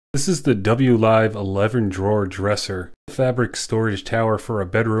This is the WLIVE 11 drawer dresser, fabric storage tower for a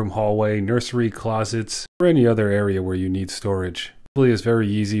bedroom, hallway, nursery, closets, or any other area where you need storage. It's very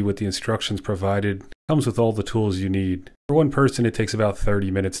easy with the instructions provided. Comes with all the tools you need. For one person, it takes about 30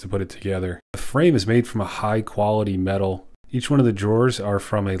 minutes to put it together. The frame is made from a high quality metal. Each one of the drawers are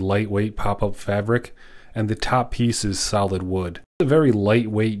from a lightweight pop-up fabric, and the top piece is solid wood. It's a very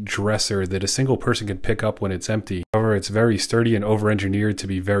lightweight dresser that a single person can pick up when it's empty. However, it's very sturdy and over-engineered to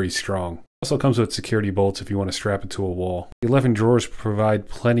be very strong. It also comes with security bolts if you want to strap it to a wall. The 11 drawers provide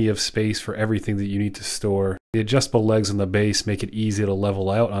plenty of space for everything that you need to store. The adjustable legs on the base make it easy to level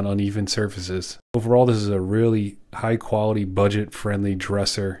out on uneven surfaces. Overall, this is a really high-quality, budget-friendly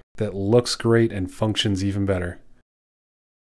dresser that looks great and functions even better.